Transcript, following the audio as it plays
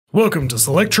Welcome to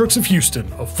Selectrucks of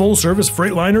Houston, a full-service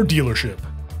Freightliner dealership.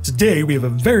 Today we have a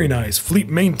very nice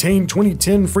fleet-maintained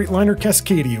 2010 Freightliner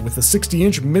Cascadia with a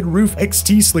 60-inch mid-roof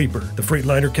XT sleeper. The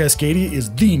Freightliner Cascadia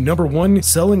is the #1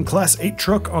 selling Class 8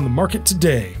 truck on the market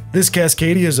today. This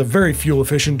Cascadia is a very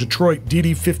fuel-efficient Detroit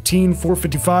DD15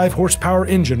 455 horsepower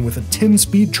engine with a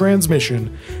 10-speed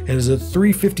transmission and is a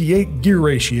 358 gear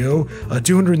ratio, a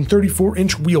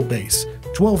 234-inch wheelbase,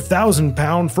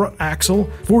 12,000-pound front axle,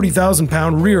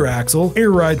 40,000-pound rear axle,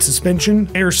 air ride suspension,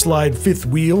 air slide fifth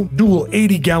wheel, dual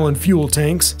 80-gallon fuel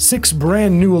tanks, 6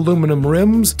 brand new aluminum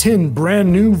rims, 10 brand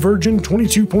new Virgin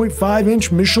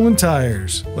 22.5-inch Michelin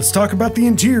tires. Let's talk about the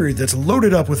interior that's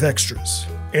loaded up with extras.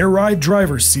 Air ride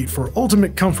driver's seat for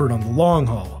ultimate comfort on the long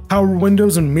haul, power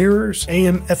windows and mirrors,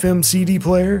 AM/FM CD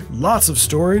player, lots of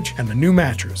storage, and a new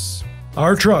mattress.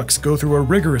 Our trucks go through a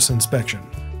rigorous inspection,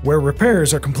 where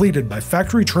repairs are completed by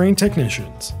factory-trained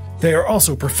technicians. They are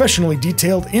also professionally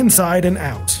detailed inside and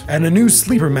out, and a new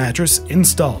sleeper mattress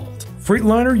installed.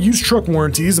 Freightliner used truck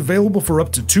warranty is available for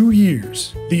up to 2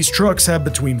 years. These trucks have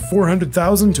between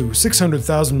 400,000 to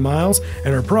 600,000 miles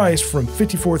and are priced from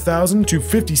 $54,000 to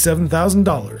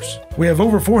 $57,000. We have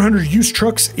over 400 used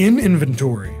trucks in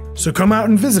inventory. So come out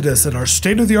and visit us at our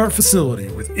state-of-the-art facility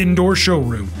with indoor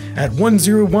showroom at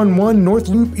 1011 North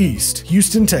Loop East,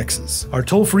 Houston, Texas. Our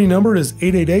toll-free number is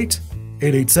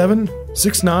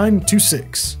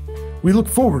 888-887-6926. We look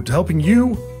forward to helping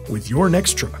you with your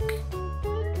next truck.